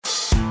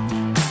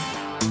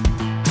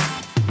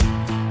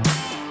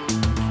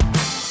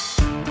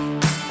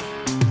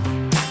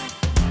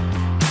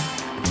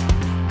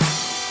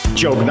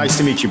Joe, nice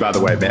to meet you, by the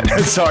way, man.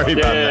 Sorry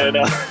about that.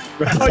 No.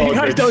 Oh, you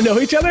guys don't know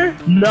each other?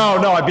 No.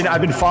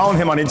 I've been following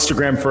him on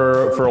Instagram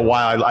for a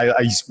while.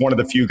 He's one of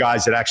the few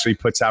guys that actually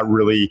puts out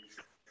really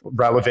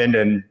relevant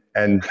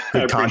and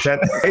good content.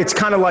 It's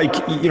kind of like,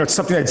 it's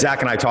something that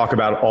Zach and I talk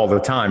about all the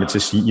time. It's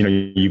just,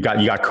 you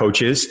got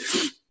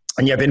coaches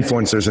and you have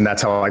influencers, and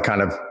that's how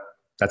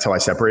I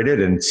separate it.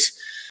 And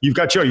you've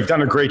got Joe. You've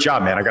done a great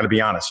job, man. I got to be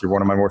honest. You're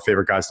one of my more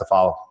favorite guys to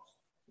follow.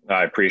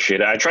 I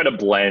appreciate it. I try to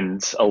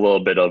blend a little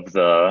bit of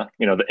the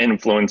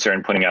influencer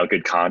and putting out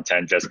good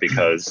content, just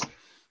because,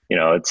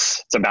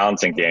 it's a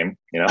balancing game.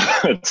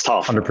 It's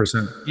tough.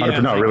 100%. Yeah,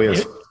 no, it really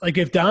is. Like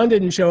if Don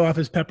didn't show off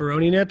his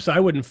pepperoni nips, I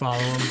wouldn't follow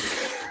him.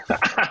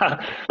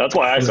 That's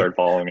why I started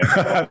following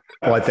him.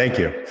 Well, thank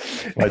you.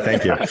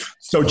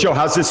 So, Joe,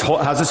 how's this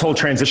whole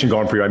transition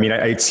going for you? I mean,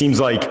 it seems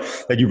like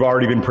that you've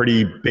already been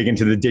pretty big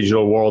into the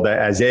digital world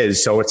as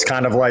is. So it's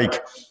kind of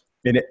like,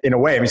 in a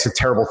way, I mean, it's a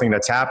terrible thing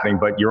that's happening,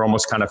 but you're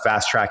almost kind of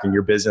fast tracking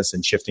your business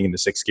and shifting into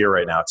sixth gear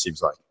right now, it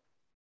seems like.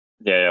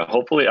 Yeah.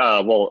 Hopefully,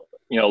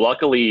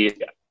 luckily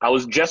I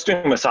was just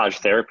doing massage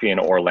therapy in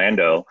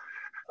Orlando.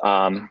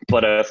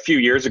 But a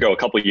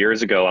couple of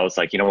years ago, I was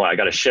like, I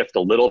got to shift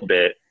a little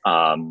bit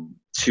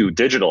to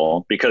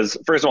digital, because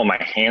first of all,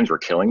 my hands were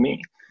killing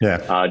me.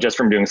 Yeah. Just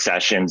from doing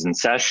sessions.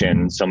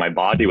 So my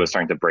body was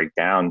starting to break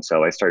down.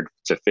 So I started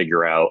to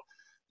figure out,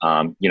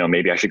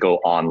 maybe I should go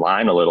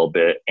online a little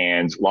bit.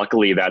 And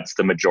luckily that's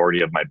the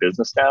majority of my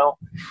business now,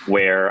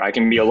 where I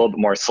can be a little bit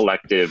more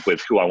selective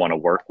with who I want to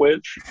work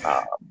with.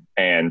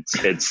 And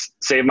it's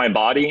saved my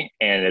body,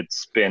 and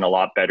it's been a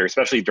lot better,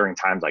 especially during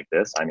times like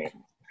this. I mean,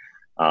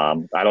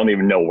 I don't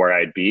even know where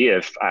I'd be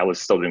if I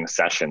was still doing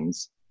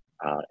sessions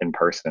in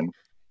person.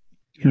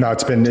 No,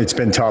 it's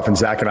been tough. And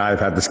Zach and I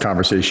have had this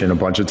conversation a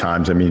bunch of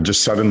times. I mean,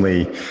 just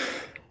suddenly,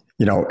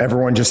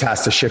 everyone just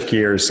has to shift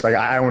gears. Like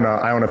I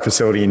own a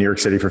facility in New York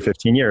City for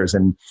 15 years.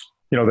 And,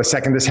 the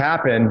second this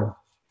happened,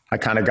 I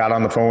kind of got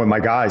on the phone with my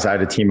guys. I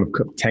had a team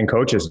of 10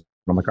 coaches.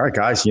 I'm like, all right,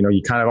 guys,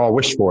 you kind of all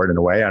wished for it in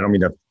a way. I don't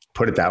mean to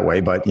put it that way,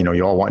 but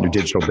you all want your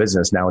digital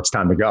business. Now it's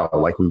time to go.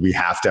 Like we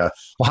have to,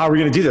 well, how are we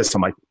going to do this?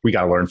 I'm like, we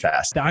got to learn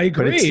fast. I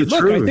agree.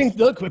 I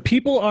think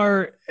people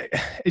are,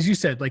 as you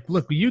said,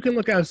 you can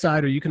look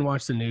outside or you can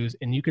watch the news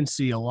and you can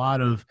see a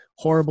lot of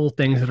horrible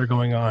things that are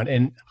going on.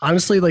 And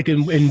honestly,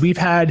 and we've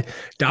had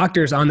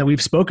doctors on that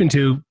we've spoken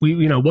to,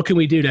 what can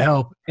we do to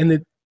help?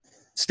 And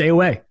stay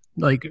away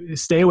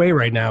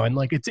right now. And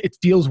it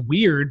feels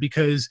weird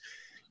because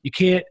you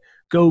can't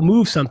go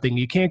move something.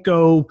 You can't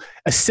go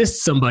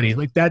assist somebody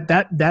like that.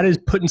 That is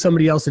putting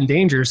somebody else in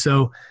danger.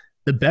 So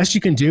the best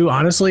you can do,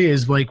 honestly,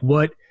 is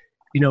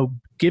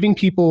giving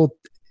people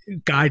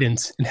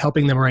guidance and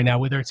helping them right now,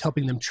 whether it's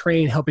helping them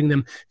train, helping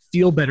them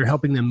feel better,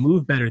 helping them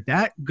move better.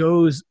 That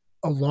goes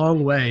a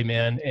long way,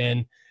 man.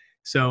 And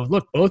so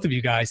look, both of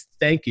you guys,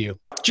 thank you.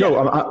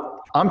 Joe,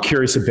 I'm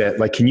curious a bit,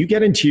 can you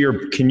get into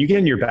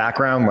your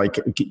background?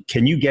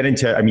 Can you get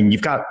into, I mean,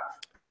 you've got,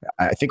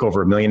 I think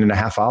over 1.5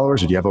 million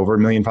followers, or do you have over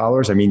 1 million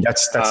followers? I mean,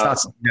 that's not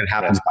something that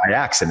happens by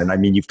accident. I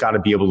mean, you've got to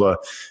be able to,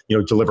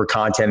 deliver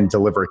content and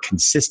deliver it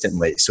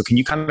consistently. So can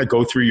you kind of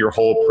go through your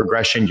whole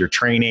progression, your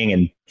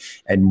training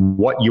and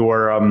what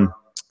your,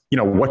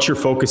 what your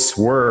focus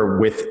were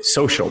with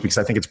social? Because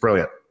I think it's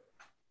brilliant.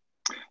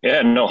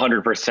 Yeah, no,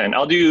 100%.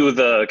 I'll do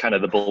the kind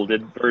of the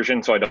bolded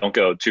version so I don't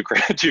go too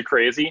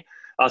crazy.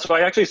 So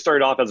I actually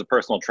started off as a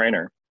personal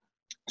trainer.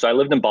 So I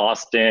lived in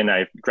Boston.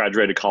 I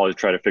graduated college,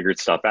 tried to figure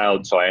stuff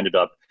out. So I ended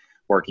up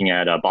working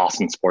at a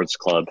Boston Sports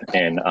Club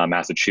in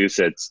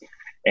Massachusetts.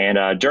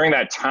 And during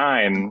that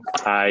time,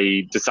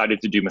 I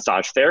decided to do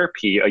massage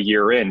therapy a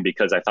year in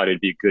because I thought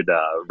it'd be good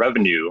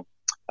revenue,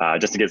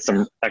 just to get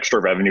some extra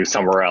revenue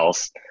somewhere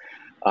else.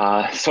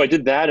 So I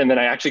did that. And then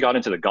I actually got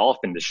into the golf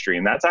industry.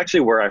 And that's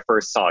actually where I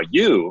first saw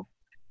you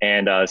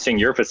and seeing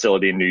your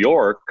facility in New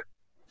York.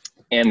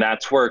 And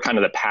that's where kind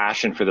of the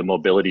passion for the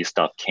mobility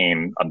stuff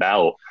came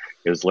about.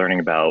 It was learning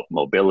about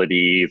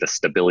mobility, the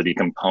stability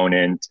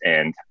component,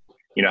 and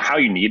how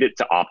you need it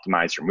to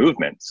optimize your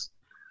movements.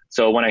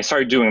 So when I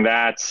started doing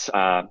that,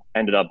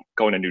 ended up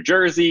going to New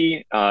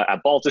Jersey at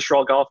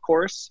Baltusrol Golf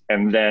Course,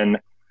 and then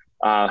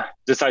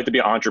decided to be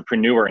an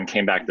entrepreneur and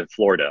came back to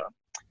Florida.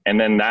 And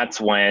then that's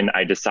when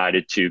I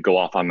decided to go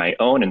off on my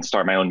own and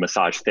start my own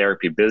massage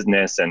therapy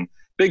business. And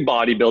big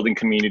bodybuilding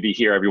community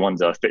here,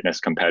 everyone's a fitness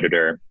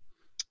competitor.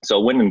 So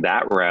I went in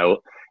that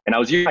route, and I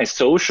was using my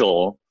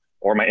social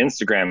or my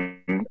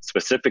Instagram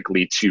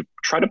specifically to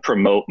try to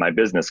promote my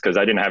business because I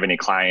didn't have any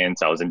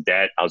clients. I was in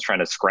debt. I was trying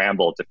to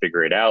scramble to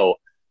figure it out.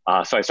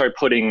 So I started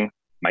putting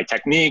my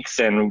techniques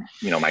and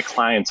my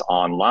clients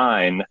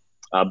online.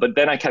 But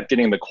then I kept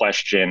getting the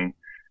question,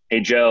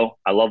 hey, Joe,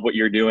 I love what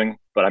you're doing,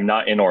 but I'm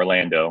not in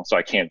Orlando, so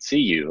I can't see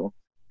you.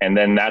 And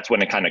then that's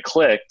when it kind of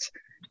clicked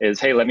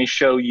is, hey, let me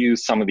show you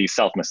some of these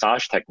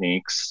self-massage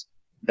techniques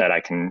that I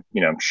can,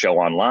 show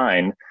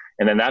online.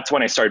 And then that's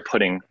when I started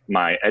putting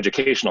my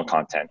educational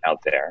content out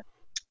there.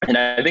 And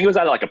I think it was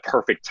at a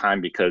perfect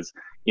time because,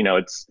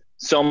 it's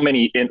so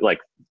many,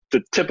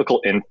 the typical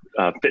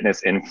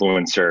fitness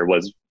influencer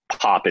was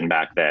popping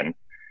back then.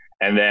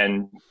 And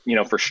then,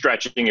 for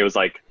stretching, it was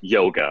like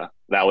yoga.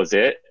 That was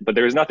it. But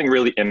there was nothing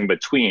really in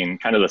between,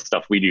 kind of the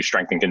stuff we do,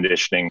 strength and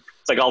conditioning.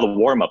 It's like all the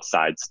warm-up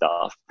side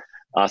stuff.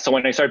 So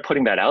when I started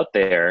putting that out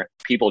there,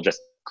 people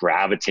just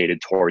gravitated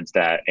towards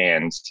that.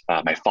 And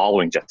my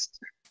following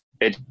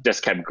it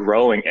just kept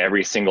growing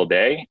every single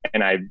day.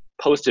 And I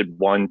posted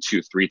 1,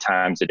 2, 3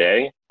 times a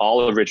day,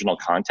 all original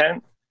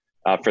content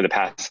for the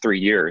past 3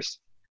 years.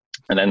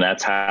 And then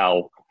that's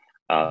how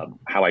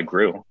I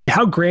grew.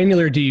 How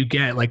granular do you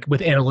get, like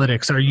with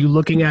analytics? Are you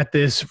looking at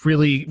this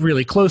really,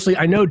 really closely?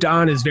 I know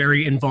Don is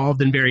very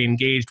involved and very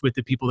engaged with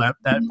the people that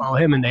follow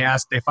him, and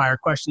they fire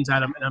questions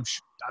at him, and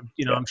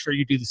I'm sure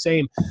you do the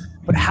same.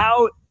 But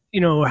how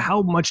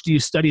much do you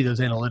study those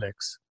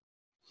analytics?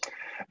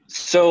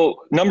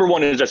 So number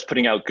one is just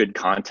putting out good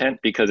content,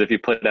 because if you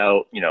put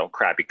out,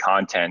 crappy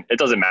content, it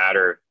doesn't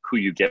matter who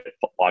you get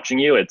watching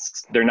you.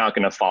 They're not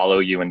going to follow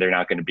you and they're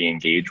not going to be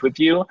engaged with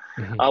you.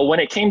 Mm-hmm.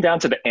 When it came down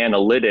to the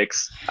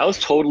analytics, I was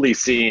totally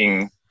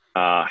seeing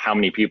how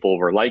many people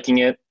were liking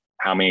it,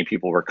 how many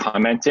people were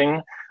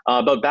commenting.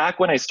 But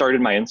back when I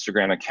started my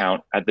Instagram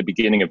account at the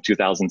beginning of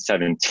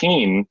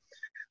 2017,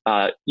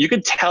 you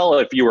could tell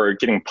if you were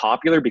getting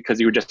popular because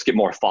you would just get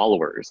more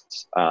followers.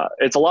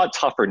 It's a lot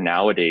tougher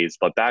nowadays,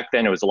 but back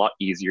then it was a lot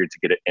easier to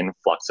get an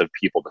influx of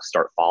people to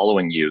start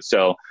following you.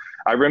 So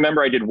I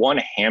remember I did one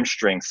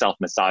hamstring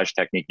self-massage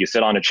technique. You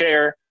sit on a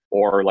chair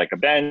or like a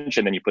bench,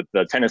 and then you put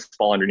the tennis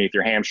ball underneath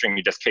your hamstring.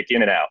 You just kick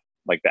in and out,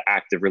 like the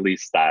active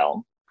release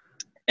style.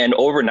 And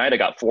overnight I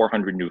got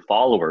 400 new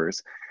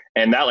followers,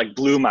 and that like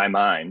blew my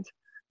mind.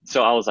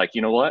 So I was like,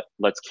 you know what,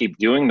 let's keep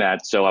doing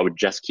that. So I would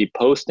just keep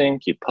posting.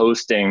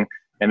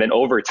 And then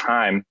over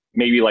time,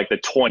 maybe like the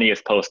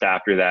 20th post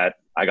after that,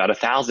 I got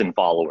 1,000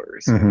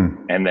 followers.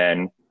 Mm-hmm. And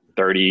then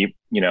 30,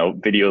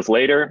 videos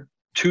later,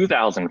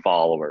 2,000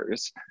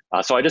 followers.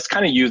 So I just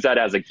kind of use that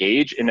as a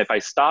gauge. And if I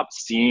stopped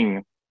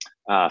seeing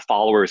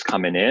followers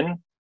coming in,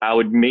 I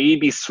would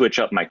maybe switch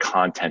up my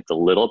content a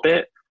little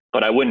bit,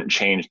 but I wouldn't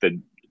change the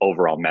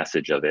overall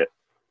message of it.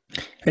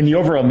 And the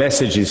overall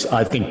message is,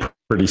 I think,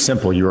 pretty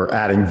simple. You are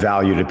adding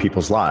value to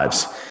people's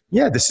lives.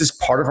 Yeah, this is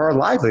part of our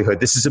livelihood.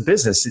 This is a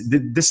business.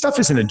 This stuff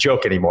isn't a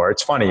joke anymore.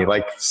 It's funny.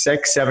 Like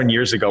 6, 7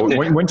 years ago,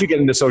 when did you get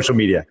into social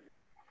media?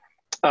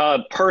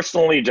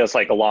 Personally, just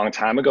like a long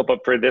time ago.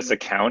 But for this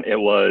account, it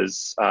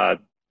was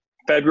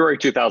February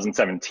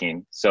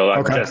 2017. So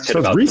I've just hit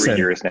about recent. 3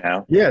 years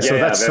now. Yeah, so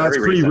that's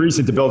pretty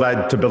recent to build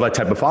that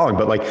type of following.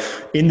 But like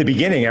in the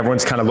beginning,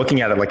 everyone's kind of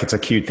looking at it like it's a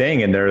cute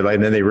thing, and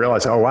and then they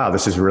realize, oh wow,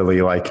 this is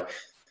really like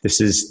this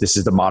is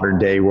the modern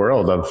day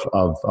world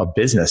of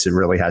business. It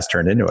really has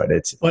turned into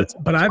it.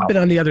 But I've been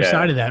on the other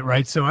side of that,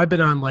 right? So I've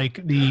been on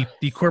like the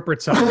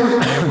corporate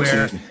side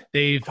where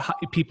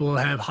people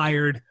have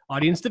hired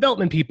audience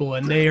development people,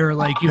 and they are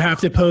like, you have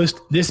to post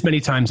this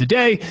many times a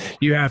day.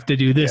 You have to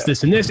do this,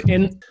 this, and this.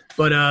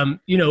 But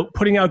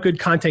putting out good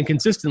content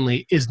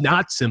consistently is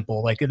not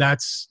simple. Like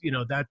that's,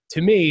 that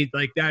to me,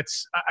 like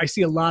I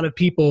see a lot of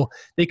people,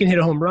 they can hit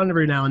a home run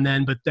every now and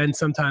then, but then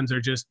sometimes they're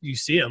just, you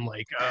see them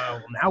like,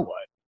 well, now what?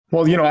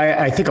 Well,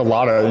 I think a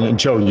lot of, and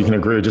Joe, you can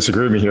agree or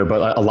disagree with me here,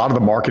 but a lot of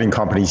the marketing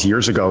companies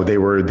years ago, they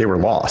were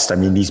lost. I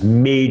mean, these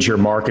major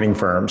marketing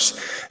firms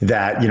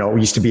that,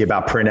 used to be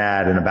about print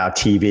ad and about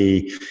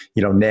TV,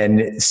 and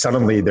then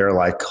suddenly they're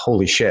like,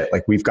 holy shit,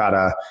 like we've got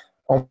to,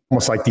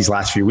 almost like these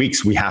last few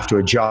weeks, we have to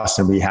adjust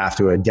and we have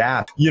to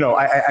adapt.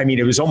 I mean,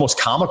 it was almost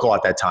comical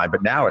at that time,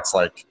 but now it's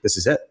like, this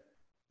is it.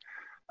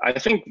 I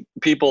think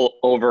people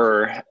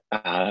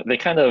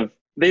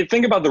they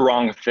think about the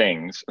wrong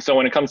things. So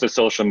when it comes to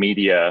social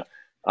media,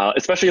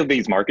 especially with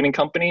these marketing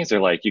companies, they're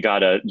like, you got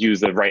to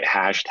use the right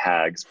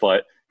hashtags.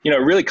 But, it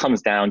really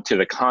comes down to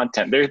the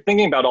content. They're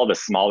thinking about all the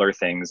smaller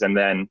things. And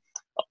then,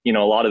 a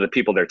lot of the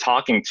people they're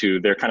talking to,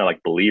 they're kind of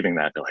like believing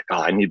that. They're like,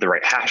 oh, I need the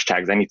right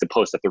hashtags. I need to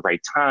post at the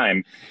right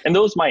time. And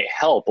those might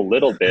help a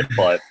little bit,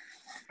 but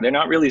they're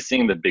not really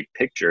seeing the big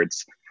picture.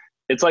 It's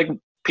like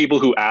people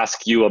who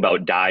ask you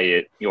about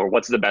diet, or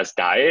what's the best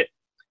diet?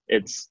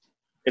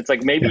 It's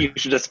like, maybe you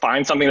should just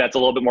find something that's a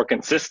little bit more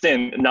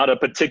consistent, not a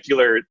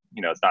particular,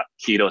 it's not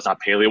keto, it's not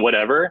paleo,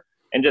 whatever,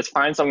 and just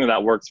find something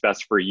that works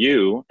best for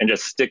you and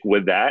just stick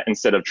with that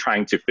instead of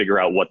trying to figure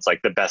out what's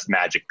like the best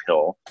magic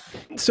pill.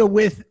 So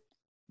with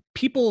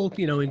people,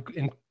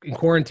 in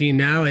quarantine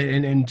now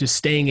and just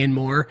staying in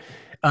more,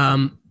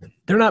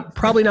 they're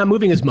probably not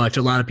moving as much,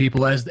 a lot of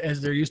people, as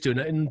they're used to.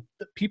 And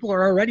people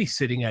are already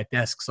sitting at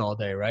desks all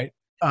day, right?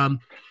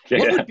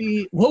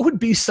 What would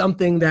be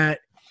something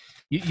that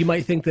you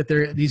might think that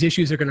these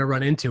issues are going to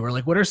run into, or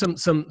like, what are some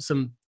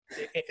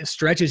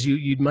stretches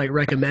you might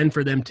recommend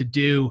for them to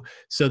do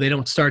so they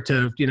don't start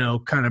to,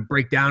 kind of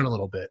break down a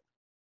little bit?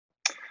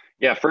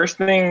 Yeah. First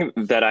thing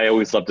that I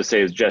always love to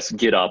say is just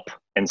get up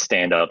and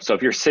stand up. So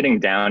if you're sitting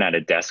down at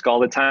a desk all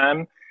the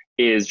time,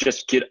 is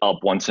just get up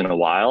once in a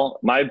while.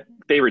 My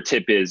favorite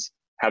tip is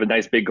have a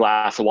nice big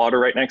glass of water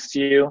right next to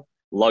you,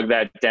 lug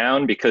that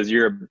down, because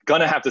you're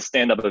going to have to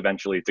stand up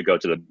eventually to go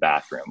to the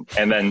bathroom.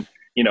 And then,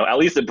 at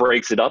least it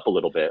breaks it up a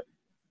little bit.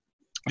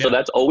 Yeah. So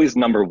that's always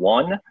number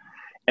one.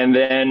 And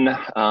then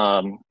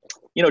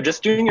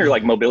just doing your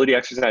like mobility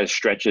exercise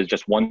stretches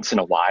just once in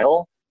a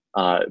while.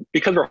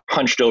 Because we're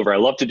hunched over, I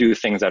love to do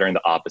things that are in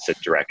the opposite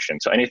direction.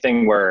 So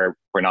anything where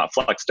we're not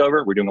flexed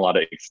over, we're doing a lot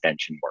of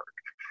extension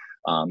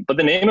work. But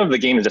the name of the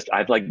game is just,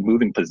 I've like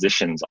moving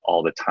positions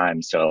all the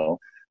time. So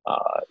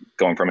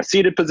going from a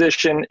seated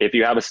position, if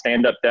you have a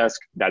stand-up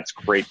desk, that's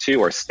great too,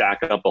 or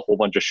stack up a whole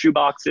bunch of shoe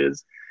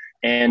boxes.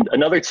 And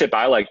another tip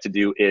I like to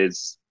do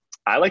is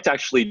I like to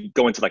actually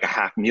go into like a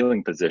half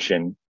kneeling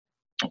position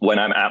when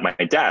I'm at my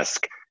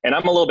desk. And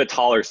I'm a little bit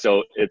taller,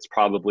 so it's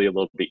probably a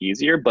little bit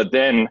easier, but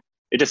then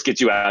it just gets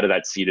you out of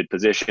that seated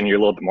position. You're a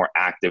little bit more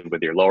active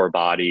with your lower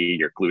body,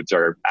 your glutes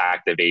are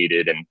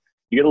activated, and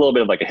you get a little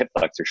bit of like a hip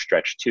flexor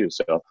stretch too.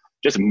 So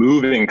just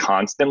moving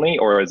constantly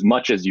or as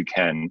much as you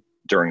can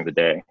during the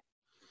day.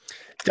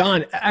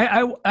 Don,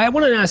 I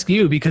want to ask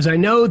you, because I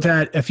know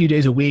that a few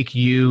days a week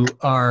you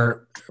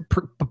are,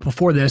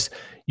 before this,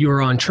 you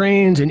were on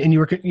trains and you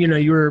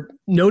were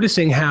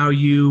noticing how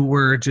you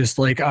were just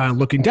like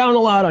looking down a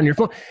lot on your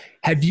phone.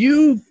 Have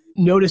you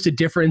noticed a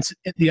difference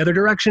in the other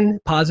direction,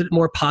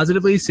 more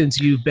positively, since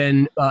you've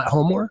been at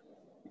home more?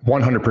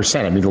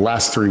 100%. I mean, the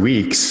last 3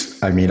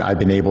 weeks, I've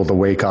been able to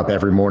wake up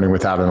every morning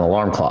without an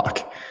alarm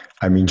clock.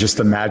 I mean, just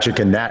the magic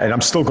in that. And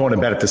I'm still going to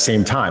bed at the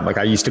same time. Like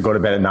I used to go to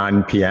bed at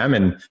 9 p.m.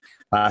 and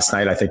last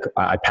night, I think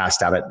I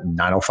passed out at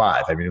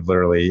 9:05. I mean,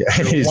 literally.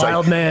 He's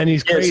wild, like, man.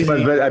 He's crazy.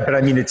 Yes, but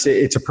I mean, it's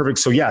a perfect.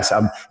 So yes,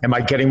 am I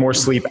getting more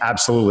sleep?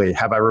 Absolutely.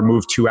 Have I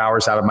removed 2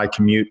 hours out of my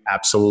commute?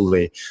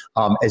 Absolutely.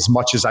 As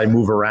much as I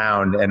move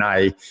around and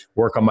I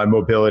work on my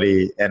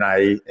mobility and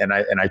I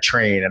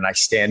train and I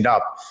stand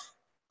up,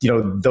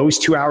 those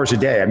 2 hours a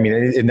day. I mean,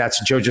 and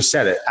that's, Joe just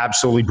said it,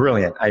 absolutely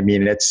brilliant. I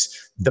mean,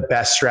 it's the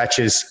best stretch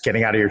is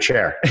getting out of your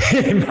chair,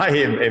 in my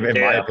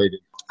opinion.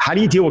 How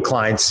do you deal with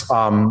clients?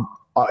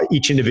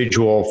 Each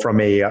individual from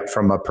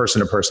a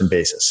person-to-person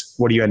basis?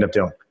 What do you end up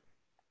doing?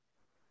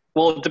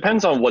 Well, it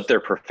depends on what their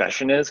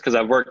profession is, because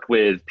I've worked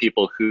with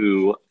people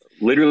who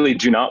literally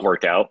do not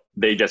work out.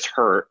 They just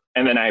hurt.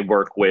 And then I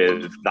work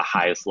with the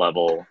highest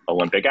level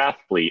Olympic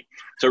athlete.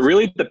 So it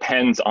really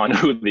depends on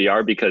who they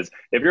are, because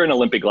if you're an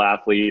Olympic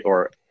athlete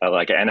or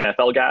like an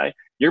NFL guy,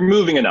 you're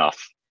moving enough.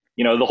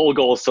 The whole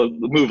goal is to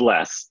move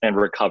less and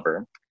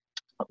recover.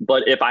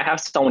 But if I have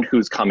someone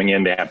who's coming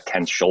in, they have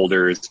tense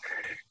shoulders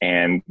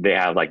and they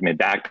have like mid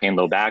back pain,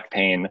 low back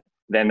pain,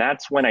 then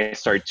that's when I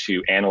start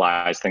to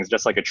analyze things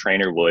just like a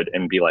trainer would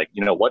and be like,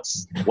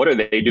 what are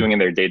they doing in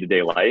their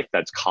day-to-day life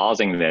that's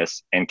causing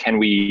this? And can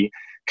we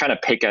kind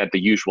of pick at the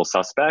usual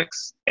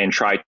suspects and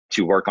try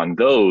to work on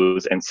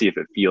those and see if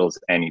it feels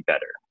any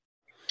better?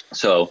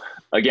 So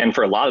again,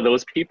 for a lot of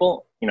those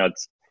people,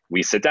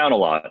 we sit down a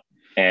lot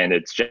and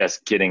it's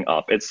just getting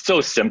up. It's so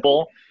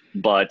simple,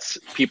 but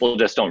people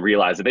just don't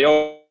realize it.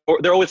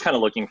 They're always kind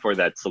of looking for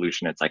that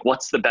solution. It's like,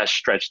 what's the best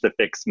stretch to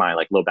fix my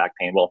like low back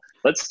pain? Well,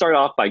 let's start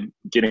off by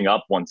getting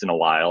up once in a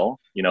while.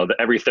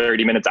 Every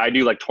 30 minutes, I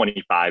do like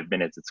 25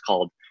 minutes. It's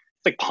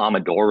like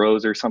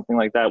Pomodoros or something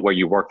like that, where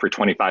you work for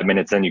 25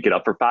 minutes, then you get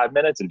up for 5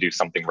 minutes and do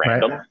something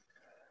random.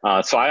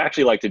 Right. So I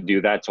actually like to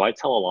do that. So I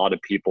tell a lot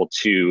of people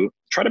to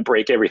try to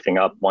break everything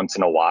up once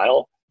in a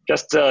while,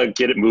 just to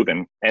get it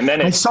moving. And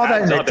then I saw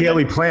that in the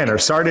daily planner.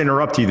 Sorry to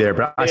interrupt you there,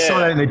 but I saw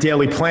that in the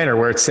daily planner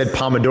where it said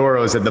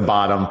Pomodoros at the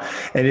bottom.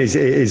 And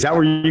is that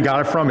where you got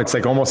it from? It's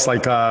like almost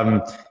like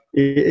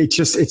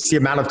it's the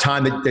amount of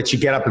time that you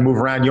get up and move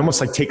around. You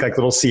almost like take like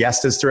little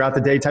siestas throughout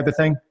the day type of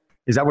thing.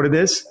 Is that what it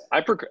is? I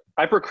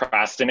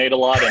procrastinate a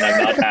lot, and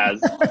I'm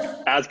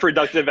not as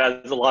productive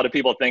as a lot of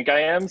people think I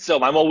am.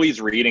 So I'm always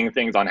reading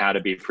things on how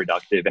to be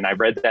productive. And I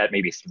read that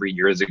maybe 3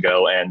 years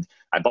ago, and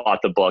I bought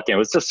the book, and it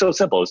was just so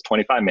simple. It was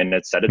 25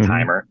 minutes, set a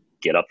timer,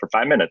 get up for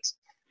 5 minutes,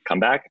 come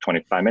back,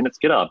 25 minutes,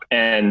 get up.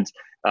 And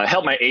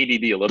help my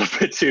ADD a little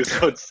bit too.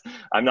 So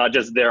I'm not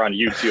just there on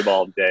YouTube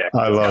all day.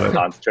 I love it.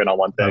 Concentrate on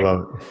one thing. I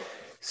love it.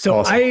 So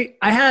awesome.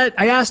 I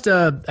asked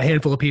a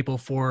handful of people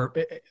for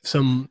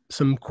some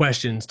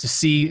questions to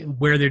see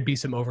where there'd be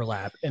some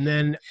overlap. And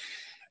then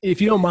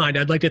if you don't mind,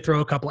 I'd like to throw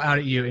a couple out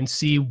at you and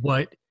see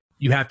what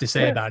you have to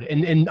say about it.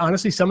 And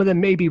honestly, some of them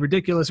may be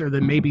ridiculous, or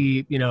they may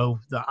be,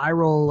 the eye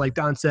roll, like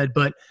Don said,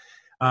 but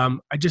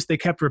they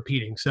kept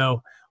repeating.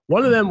 So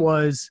one of them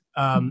was,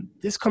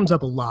 this comes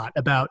up a lot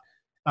about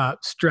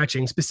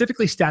stretching,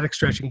 specifically static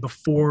stretching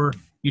before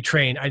you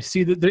train. I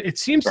see that it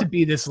seems to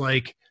be this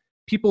like,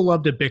 people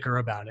love to bicker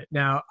about it.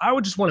 Now, I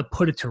would just want to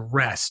put it to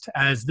rest,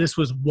 as this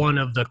was one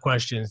of the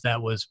questions that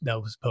was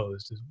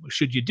posed.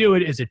 Should you do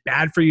it? Is it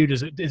bad for you?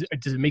 Does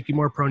it make you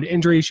more prone to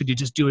injury? Should you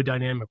just do a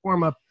dynamic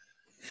warm-up?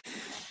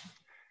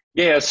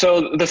 Yeah,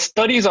 so the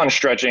studies on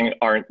stretching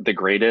aren't the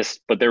greatest,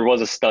 but there was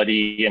a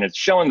study, and it's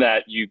shown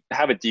that you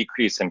have a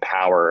decrease in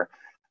power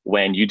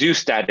when you do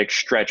static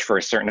stretch for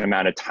a certain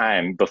amount of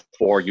time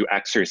before you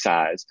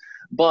exercise.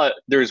 But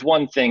there's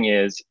one thing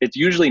is, it's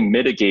usually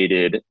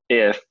mitigated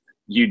if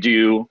you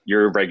do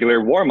your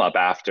regular warm-up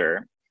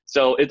after.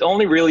 So it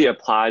only really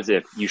applies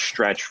if you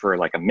stretch for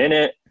like a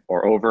minute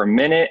or over a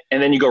minute,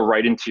 and then you go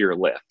right into your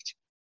lift.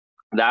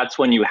 That's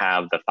when you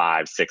have the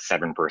 5, 6,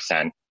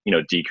 7%,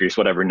 decrease,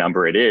 whatever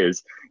number it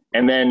is.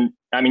 And then,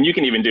 I mean, you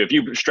can even do, if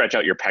you stretch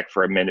out your pec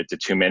for 1 to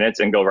 2 minutes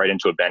and go right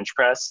into a bench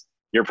press,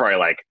 you're probably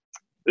like,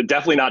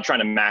 definitely not trying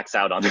to max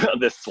out on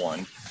this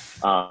one.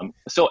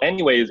 So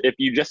anyways, if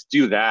you just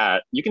do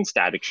that, you can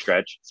static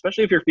stretch,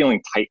 especially if you're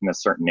feeling tight in a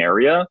certain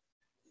area,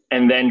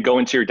 and then go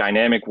into your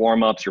dynamic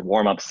warm-ups, your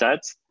warm-up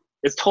sets.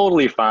 It's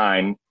totally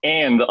fine.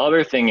 And the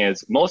other thing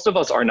is, most of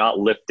us are not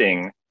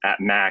lifting at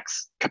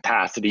max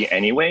capacity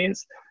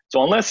anyways.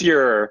 So unless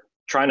you're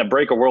trying to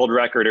break a world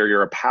record or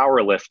you're a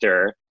power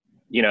lifter,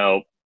 you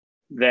know,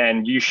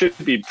 then you should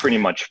be pretty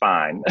much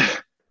fine.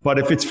 But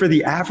if it's for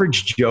the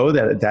average Joe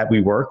that we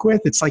work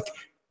with, it's like,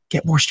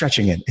 get more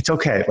stretching in. It's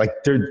okay. Like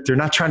they're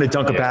not trying to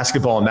dunk a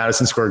basketball in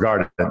Madison Square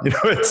Garden. You know,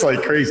 it's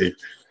like crazy.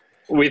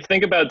 We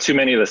think about too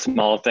many of the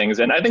small things.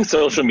 And I think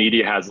social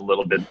media has a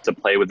little bit to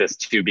play with this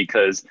too,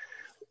 because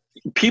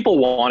people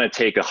want to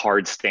take a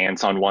hard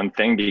stance on one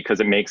thing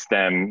because it makes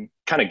them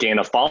kind of gain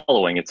a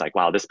following. It's like,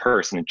 wow, this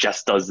person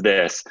just does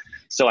this.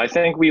 So I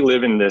think we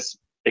live in this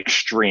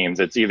extremes.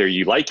 It's either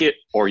you like it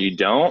or you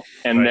don't.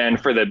 And then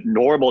for the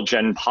normal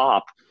gen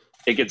pop,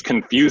 it gets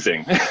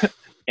confusing.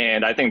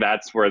 And I think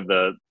that's where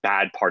the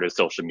bad part of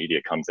social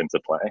media comes into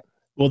play.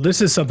 Well,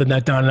 this is something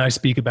that Don and I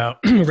speak about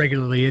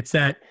regularly. It's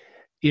that,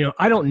 you know,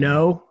 I don't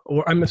know,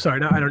 or I'm sorry,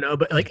 not I don't know,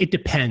 but like, it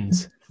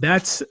depends.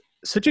 That's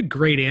such a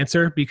great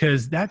answer,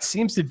 because that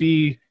seems to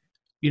be,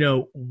 you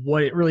know,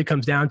 what it really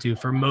comes down to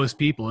for most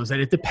people, is that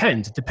it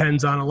depends. It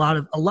depends on a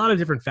lot of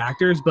different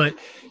factors, but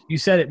you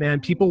said it, man.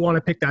 People want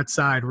to pick that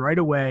side right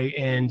away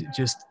and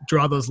just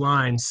draw those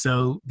lines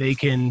so they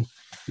can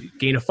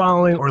gain a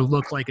following or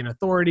look like an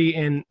authority.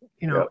 And,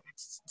 you know,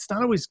 it's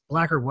not always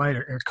black or white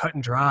or cut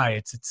and dry.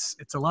 It's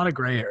a lot of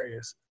gray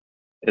areas.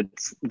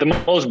 It's the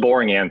most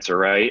boring answer,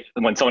 right?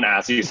 When someone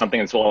asks you something,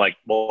 it's well, it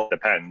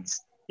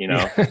depends, you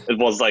know. It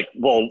was like,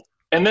 well,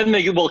 and then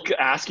they will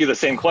ask you the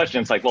same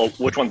question. It's like, well,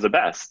 which one's the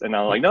best? And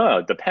I'm like, no,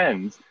 it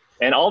depends.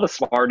 And all the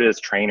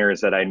smartest trainers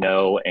that I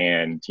know,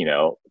 and, you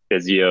know,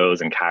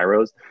 physios and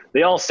chiros,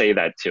 they all say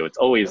that too. It's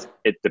always,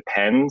 it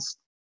depends,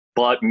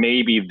 but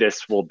maybe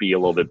this will be a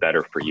little bit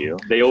better for you.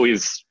 They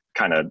always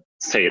kind of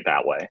say it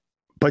that way.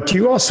 But do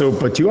you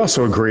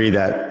also agree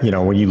that, you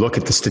know, when you look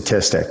at the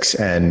statistics,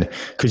 and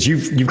because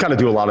you've got to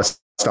do a lot of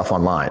stuff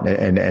online,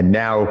 and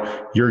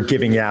now you're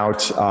giving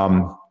out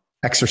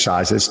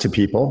exercises to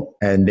people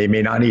and they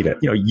may not need it.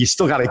 You know, you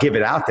still got to give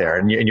it out there,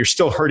 and you're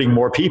still hurting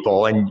more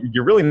people, and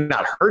you're really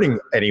not hurting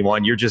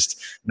anyone. You're just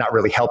not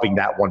really helping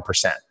that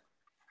 1%.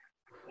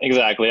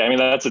 Exactly. I mean,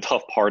 that's a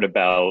tough part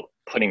about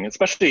putting,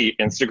 especially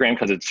Instagram,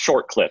 because it's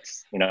short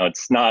clips. You know,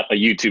 it's not a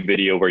YouTube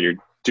video where you're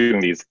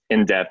doing these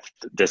in-depth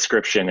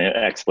description and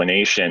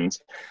explanations.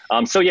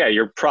 So yeah,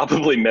 you'll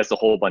probably miss a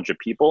whole bunch of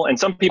people, and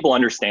some people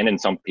understand and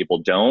some people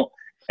don't.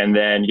 And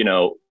then, you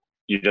know,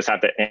 you just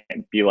have to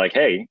be like,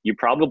 hey, you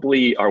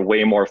probably are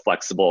way more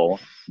flexible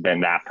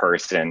than that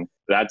person.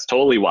 That's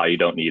totally why you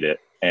don't need it.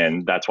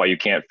 And that's why you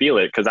can't feel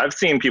it. Because I've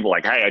seen people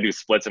like, hey, I do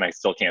splits and I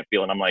still can't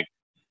feel it. And I'm like,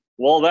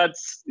 well,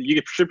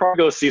 you should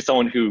probably go see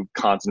someone who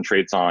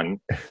concentrates on,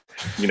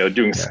 you know,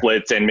 doing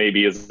splits and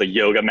maybe is a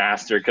yoga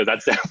master, because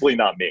that's definitely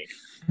not me.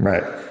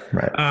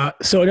 Right.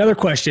 So another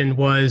question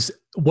was,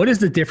 what is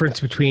the difference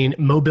between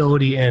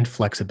mobility and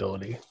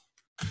flexibility?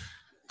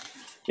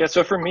 Yeah,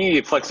 so for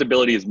me,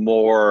 flexibility is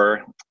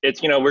more,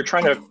 it's, you know, we're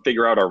trying to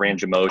figure out our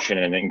range of motion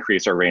and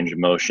increase our range of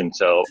motion.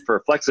 So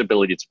for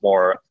flexibility, it's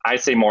more, I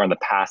say more on the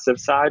passive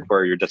side,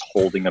 where you're just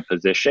holding a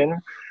position.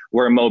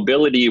 Where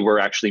mobility, we're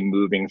actually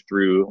moving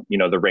through, you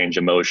know, the range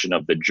of motion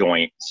of the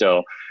joint.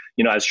 So,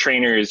 you know, as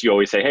trainers, you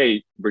always say,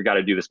 hey, we got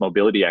to do this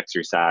mobility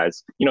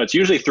exercise. You know, it's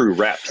usually through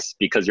reps,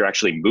 because you're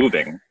actually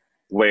moving,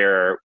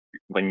 where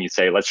when you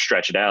say, let's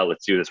stretch it out,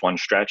 let's do this one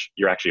stretch,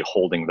 you're actually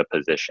holding the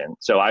position.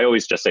 So I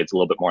always just say it's a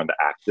little bit more on the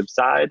active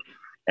side.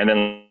 And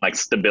then like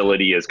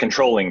stability is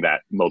controlling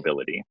that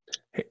mobility.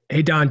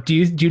 Hey, Don, do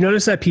you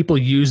notice that people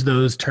use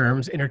those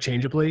terms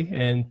interchangeably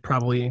and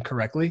probably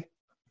incorrectly?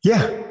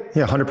 Yeah,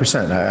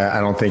 100%. I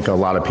don't think a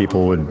lot of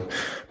people would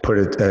put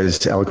it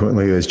as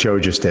eloquently as Joe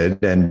just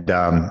did. And,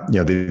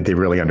 you know, they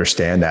really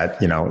understand that,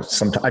 you know,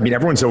 I mean,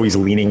 everyone's always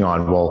leaning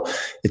on, well,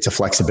 it's a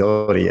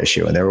flexibility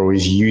issue, and they're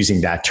always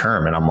using that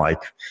term. And I'm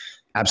like,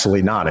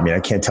 absolutely not. I mean, I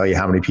can't tell you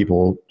how many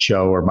people,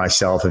 Joe or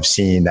myself, have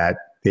seen that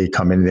they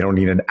come in, they don't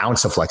need an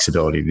ounce of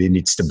flexibility. They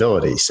need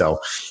stability. So,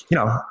 you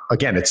know,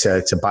 again, it's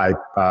a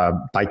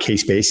by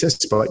case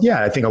basis, but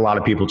yeah, I think a lot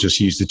of people just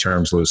use the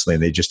terms loosely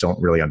and they just don't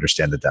really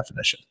understand the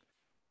definition.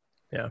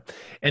 Yeah.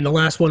 And the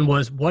last one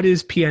was, what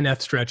is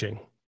PNF stretching?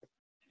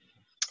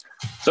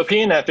 So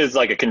PNF is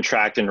like a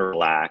contract and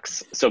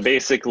relax. So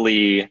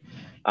basically,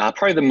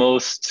 probably the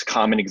most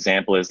common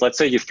example is, let's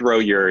say you throw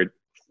your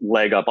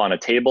leg up on a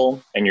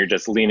table and you're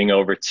just leaning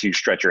over to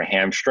stretch your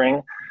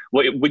hamstring.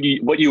 What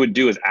you would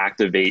do is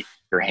activate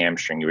your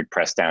hamstring. You would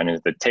press down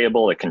into the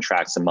table, it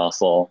contracts the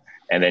muscle,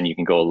 and then you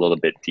can go a little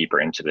bit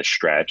deeper into the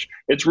stretch.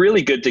 It's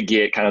really good to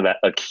get kind of that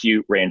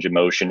acute range of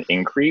motion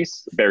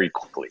increase very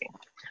quickly.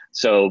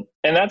 So,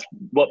 and that's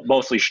what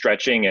mostly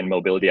stretching and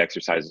mobility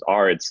exercises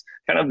are. It's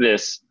kind of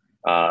this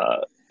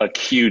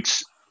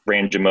acute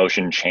range of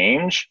motion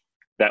change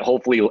that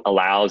hopefully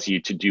allows you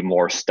to do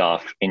more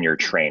stuff in your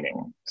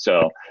training.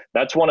 So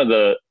that's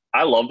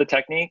I love the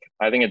technique.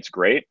 I think it's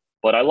great,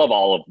 but I love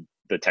all of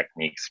the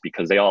techniques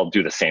because they all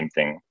do the same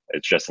thing.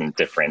 It's just in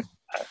different,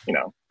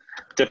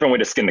 different way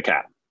to skin the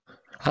cat.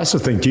 I also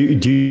think, do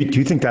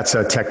you think that's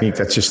a technique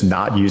that's just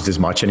not used as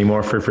much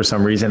anymore for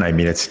some reason? I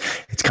mean,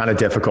 it's kind of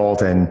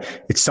difficult, and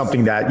it's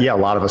something that, a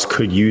lot of us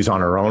could use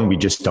on our own. We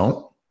just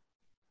don't.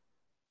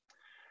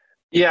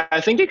 Yeah,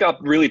 I think it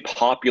got really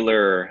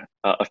popular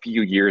a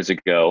few years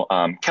ago.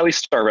 Kelly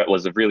Starrett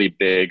was really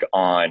big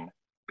on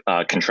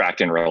contract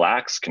and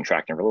relax,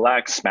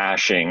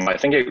 smashing. I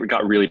think it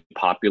got really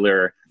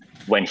popular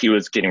when he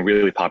was getting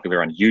really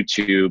popular on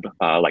YouTube,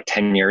 like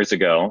 10 years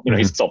ago.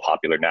 He's still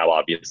popular now,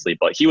 obviously,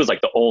 but he was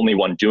like the only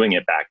one doing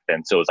it back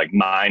then. So it was like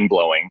mind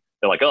blowing.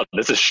 They're like, oh,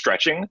 this is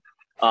stretching.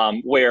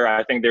 Where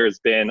I think there's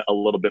been a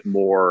little bit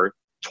more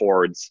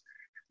towards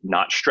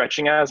not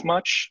stretching as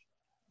much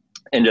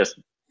and just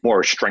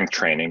more strength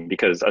training,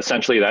 because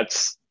essentially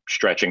that's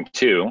stretching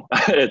too.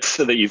 It's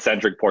the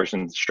eccentric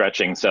portion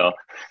stretching. So,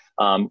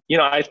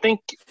 I think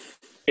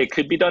it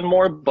could be done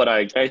more, but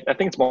I think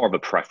it's more of a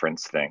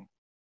preference thing.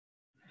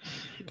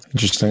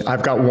 Interesting.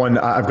 I've got one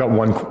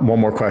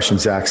more question,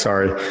 Zach.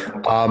 Sorry.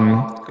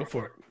 Go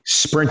for it.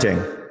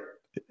 Sprinting,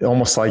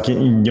 almost like,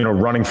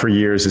 running for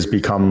years has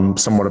become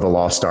somewhat of a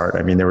lost art.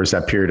 I mean, there was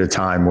that period of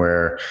time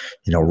where,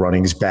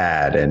 running's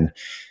bad, and,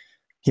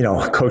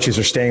 coaches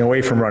are staying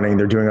away from running.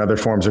 They're doing other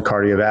forms of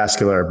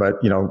cardiovascular, but,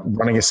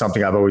 running is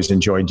something I've always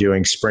enjoyed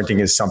doing. Sprinting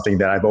is something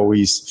that I've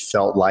always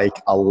felt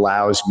like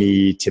allows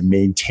me to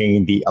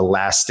maintain the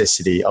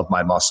elasticity of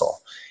my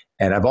muscle.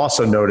 And I've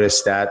also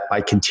noticed that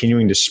by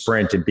continuing to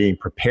sprint and being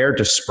prepared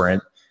to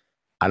sprint,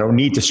 I don't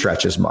need to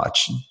stretch as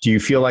much. Do you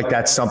feel like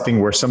that's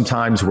something where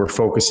sometimes we're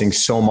focusing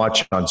so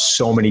much on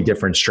so many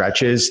different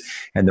stretches,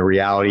 and the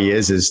reality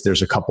is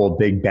there's a couple of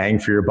big bang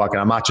for your buck? And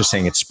I'm not just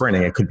saying it's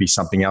sprinting. It could be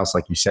something else.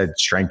 Like you said,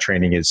 strength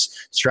training is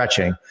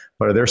stretching.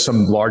 But are there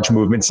some large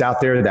movements out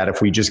there that if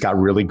we just got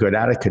really good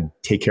at it could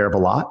take care of a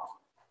lot?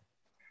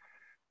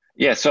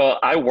 Yeah, so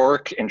I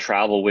work and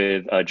travel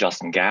with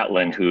Justin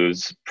Gatlin,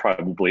 who's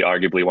probably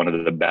arguably one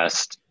of the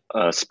best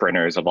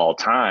sprinters of all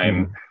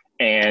time.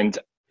 And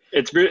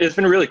it's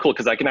been really cool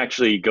because I can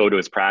actually go to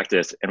his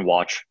practice and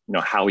watch,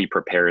 how he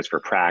prepares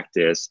for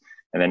practice,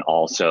 and then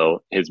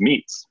also his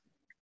meets.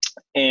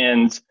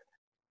 And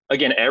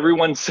again,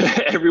 everyone's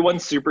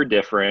super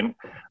different.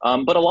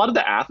 But a lot of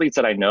the athletes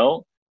that I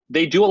know,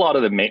 they do a lot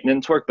of the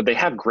maintenance work, but they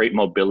have great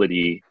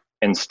mobility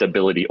and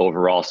stability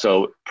overall.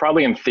 So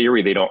probably in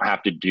theory, they don't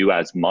have to do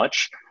as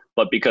much,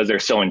 but because they're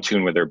so in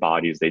tune with their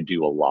bodies, they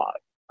do a lot.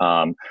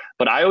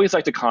 But I always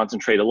like to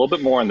concentrate a little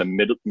bit more on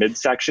the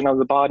midsection of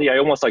the body. I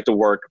almost like to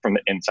work from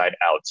the inside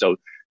out. So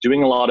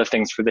doing a lot of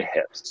things for the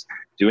hips,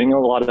 doing a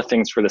lot of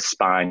things for the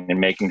spine, and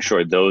making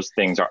sure those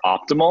things are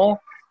optimal,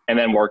 and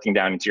then working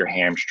down into your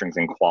hamstrings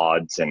and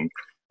quads. And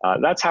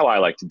that's how I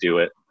like to do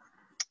it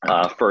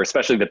for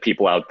especially the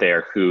people out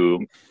there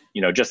who,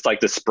 just like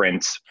to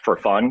sprint for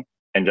fun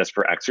and just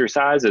for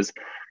exercise, is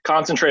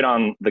concentrate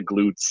on the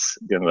glutes,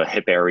 the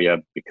hip area,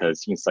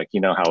 because it's like,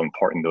 how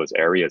important those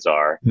areas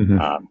are.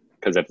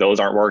 Because if those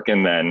aren't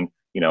working, then,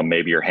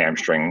 maybe your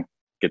hamstring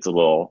gets a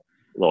little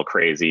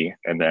crazy,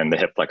 and then the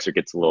hip flexor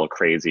gets a little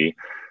crazy.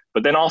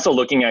 But then also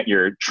looking at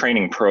your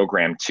training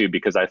program too,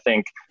 because I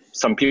think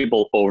some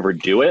people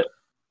overdo it.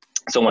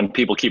 So when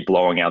people keep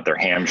blowing out their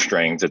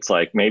hamstrings, it's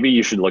like, maybe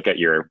you should look at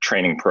your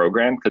training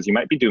program, because you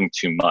might be doing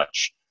too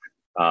much.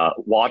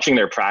 Watching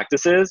their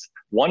practices,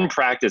 one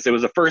practice, it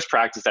was the first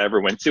practice I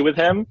ever went to with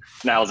him,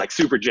 and I was like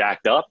super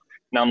jacked up,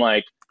 and I'm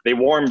like, they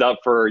warmed up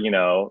for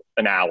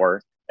an hour,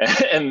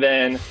 and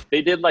then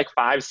they did like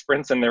 5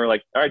 sprints, and they were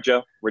like, all right,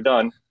 Joe, we're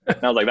done. And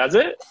I was like, that's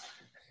it?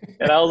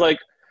 And I was like,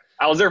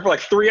 I was there for like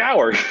 3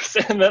 hours,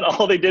 and then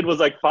all they did was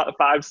like 5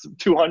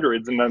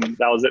 200s, and then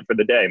that was it for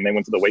the day, and they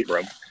went to the weight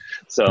room.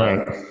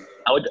 So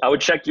I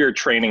would check your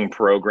training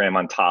program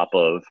on top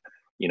of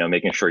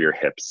making sure your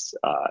hips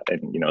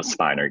and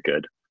spine are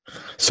good.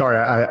 Sorry,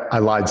 I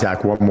lied,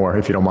 Zach. One more,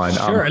 if you don't mind.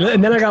 Sure,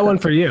 and then I got one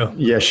for you.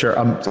 Yeah, sure.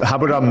 How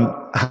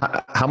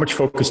about how much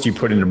focus do you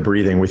put into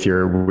breathing with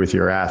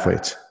your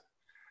athletes?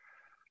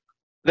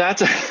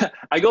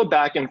 I go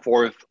back and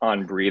forth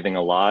on breathing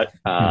a lot.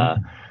 I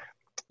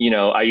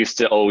used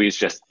to always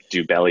just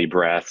do belly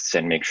breaths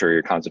and make sure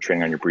you're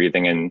concentrating on your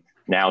breathing, and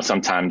now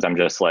sometimes I'm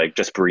just like,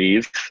 just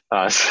breathe.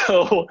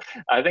 So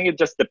I think it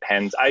just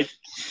depends.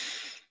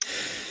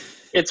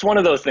 It's one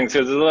of those things,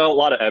 because there's a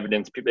lot of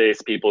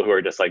evidence-based people who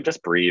are just like,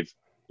 just breathe,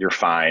 you're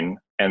fine.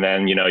 And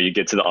then, you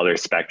get to the other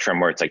spectrum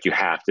where it's like, you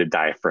have to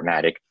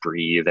diaphragmatic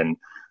breathe. And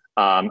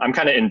I'm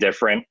kind of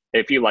indifferent.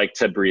 If you like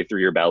to breathe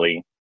through your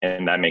belly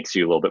and that makes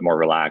you a little bit more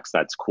relaxed,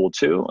 that's cool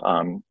too.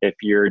 If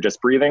you're just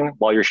breathing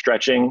while you're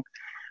stretching,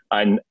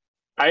 and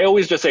I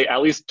always just say,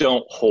 at least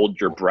don't hold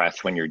your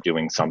breath when you're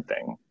doing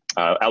something,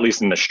 at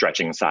least in the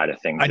stretching side of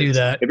things. I do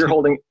that. If you're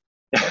holding...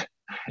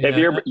 If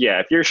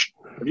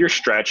you're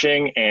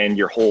stretching and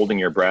you're holding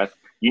your breath,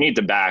 you need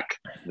to back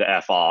the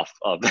F off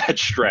of that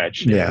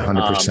stretch. Yeah,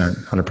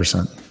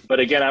 100%. But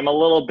again, I'm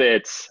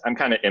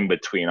kind of in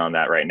between on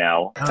that right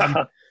now.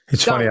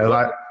 It's funny.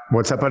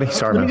 What's up, buddy?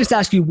 Sorry, Let me just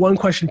ask you one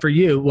question for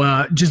you.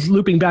 Just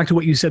looping back to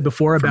what you said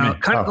before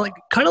about kind of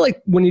like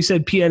when you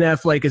said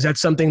PNF, like, is that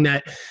something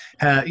that,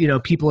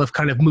 people have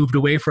kind of moved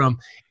away from?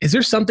 Is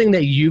there something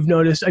that you've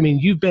noticed? I mean,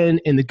 you've been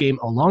in the game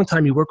a long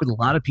time. You work with a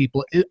lot of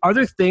people. Are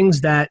there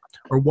things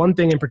or one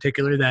thing in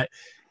particular that,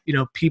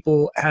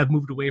 people have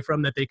moved away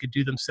from that they could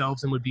do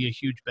themselves and would be a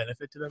huge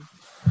benefit to them?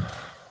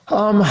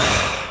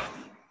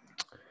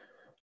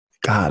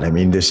 God, I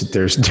mean,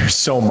 there's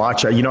so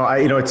much,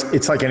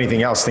 it's like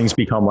anything else. Things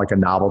become like a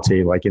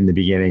novelty. Like in the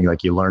beginning,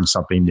 like you learn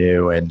something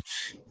new and,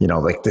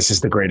 like this is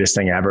the greatest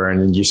thing ever.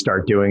 And then you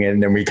start doing it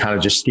and then we kind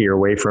of just steer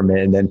away from it.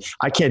 And then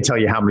I can't tell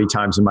you how many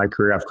times in my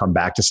career I've come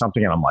back to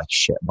something and I'm like,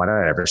 shit, why did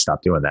I ever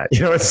stop doing that?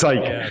 It's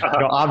like,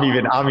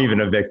 I'm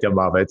even a victim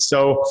of it.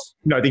 So,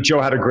 I think Joe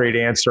had a great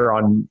answer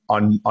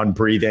on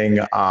breathing.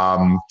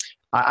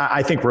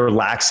 I think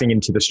relaxing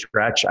into the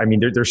stretch. I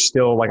mean, there's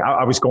still like,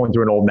 I was going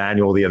through an old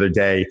manual the other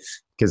day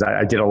because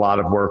I did a lot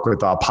of work with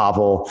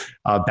Pavel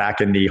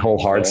back in the whole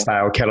hard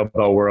style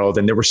kettlebell world.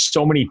 And there were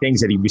so many things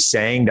that he was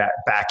saying that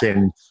back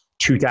in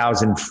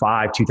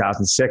 2005,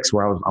 2006,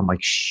 where I'm like,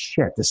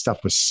 shit, this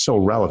stuff was so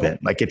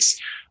relevant. Like it's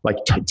like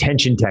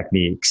tension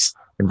techniques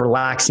and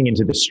relaxing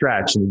into the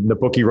stretch. And the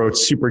book he wrote,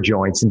 Super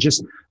Joints, and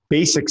just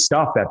basic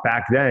stuff that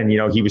back then,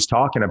 he was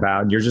talking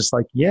about. And you're just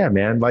like, yeah,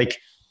 man, like,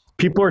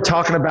 people are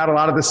talking about a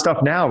lot of this stuff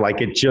now.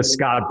 Like it just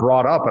got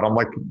brought up and I'm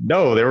like,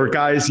 no, there were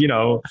guys,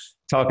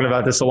 talking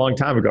about this a long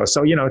time ago.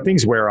 So,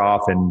 things wear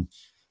off and,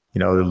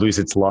 they lose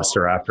its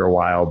luster after a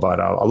while. But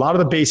a lot of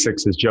the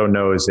basics, as Joe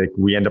knows,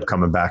 we end up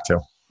coming back to.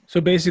 So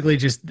basically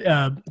just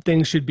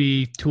things should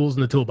be tools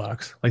in the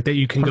toolbox, like that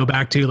you can go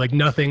back to, like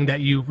nothing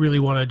that you really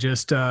want to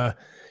just,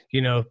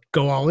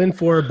 go all in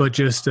for, but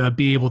just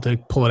be able to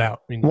pull it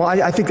out. Well,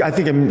 I think,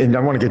 and I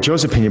want to get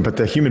Joe's opinion, but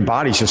the human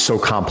body is just so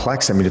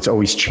complex. I mean, it's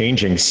always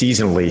changing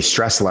seasonally,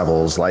 stress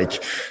levels,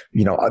 like,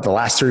 the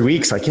last 3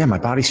 weeks, like, yeah, my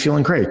body's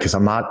feeling great because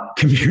I'm not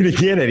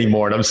commuting in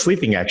anymore and I'm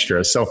sleeping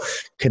extra. So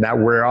can that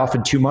wear off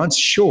in 2 months?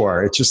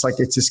 Sure. It's just like,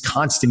 it's this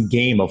constant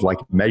game of like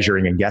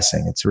measuring and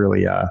guessing. It's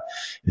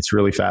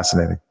really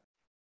fascinating.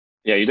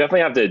 Yeah, you definitely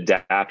have to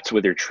adapt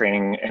with your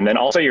training and then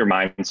also your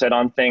mindset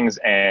on things.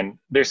 And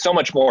there's so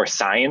much more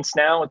science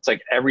now. It's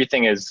like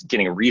everything is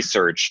getting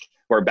researched,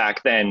 where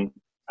back then,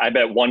 I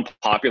bet one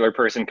popular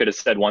person could have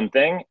said one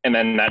thing and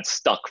then that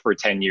stuck for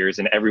 10 years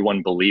and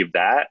everyone believed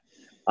that.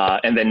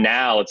 And then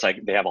now it's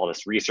like they have all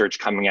this research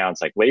coming out.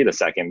 It's like, wait a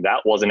second,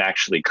 that wasn't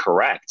actually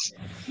correct.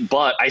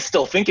 But I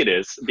still think it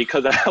is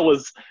because that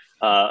was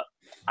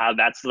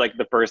that's like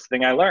the first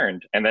thing I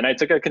learned. And then I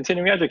took a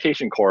continuing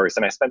education course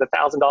and I spent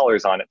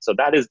 $1,000 on it. So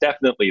that is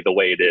definitely the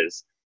way it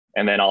is.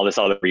 And then all this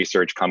other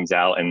research comes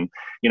out and,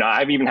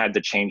 I've even had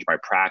to change my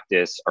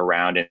practice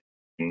around it.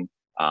 And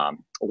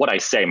what I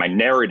say, my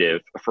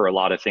narrative for a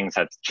lot of things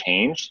has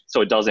changed.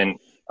 So it doesn't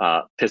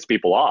piss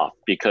people off,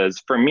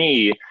 because for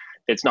me,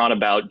 it's not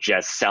about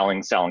just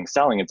selling.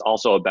 It's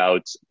also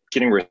about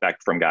getting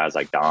respect from guys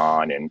like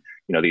Don and,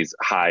 these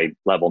high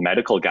level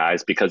medical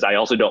guys, because I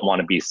also don't want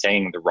to be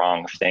saying the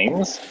wrong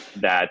things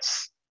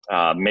that's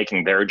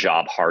making their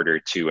job harder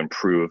to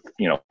improve,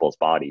 people's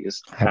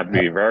bodies. I have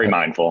to be very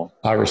mindful.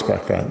 I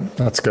respect that.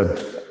 That's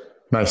good.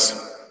 Nice.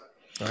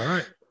 All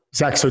right.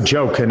 Zach, so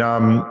Joe,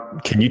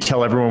 can you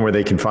tell everyone where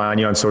they can find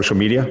you on social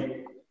media?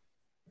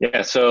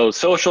 Yeah, so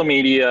social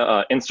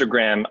media,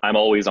 Instagram, I'm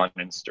always on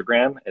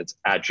Instagram. It's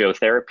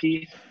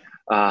 @JoeTherapy.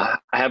 I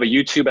have a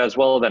YouTube as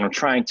well that I'm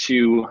trying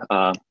to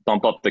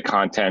bump up the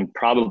content,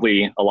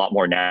 probably a lot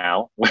more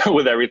now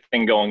with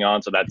everything going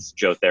on. So that's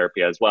Joe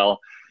Therapy as well.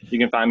 You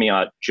can find me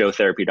at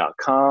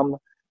joetherapy.com.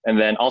 And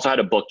then also had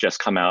a book just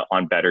come out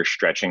on better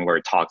stretching, where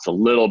it talks a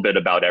little bit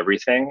about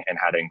everything and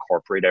how to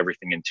incorporate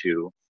everything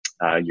into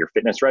your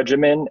fitness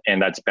regimen.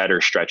 And that's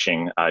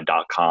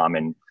betterstretching.com.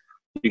 And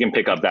you can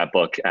pick up that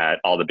book at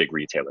all the big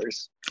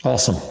retailers.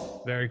 Awesome.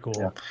 Very cool.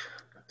 Yeah.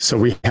 So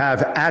we have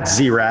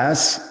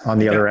 @Zraz on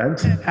the other end.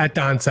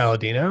 @Don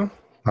Saladino.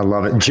 I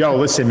love it. Joe,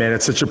 listen, man,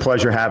 it's such a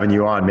pleasure having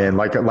you on, man.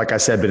 Like I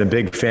said, been a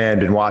big fan,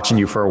 been watching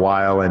you for a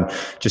while, and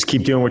just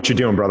keep doing what you're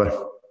doing, brother.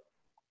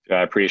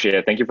 I appreciate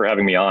it. Thank you for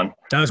having me on.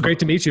 That was great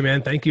to meet you,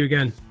 man. Thank you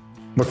again.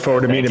 Look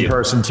forward to meeting in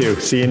person too.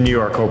 See you in New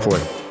York,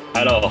 hopefully.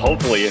 I know,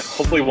 hopefully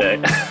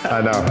one day.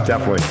 I know,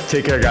 definitely.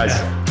 Take care, guys.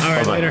 Yeah. All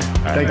right, Bye-bye. later.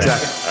 Thanks,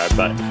 Zach.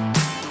 All right, bye.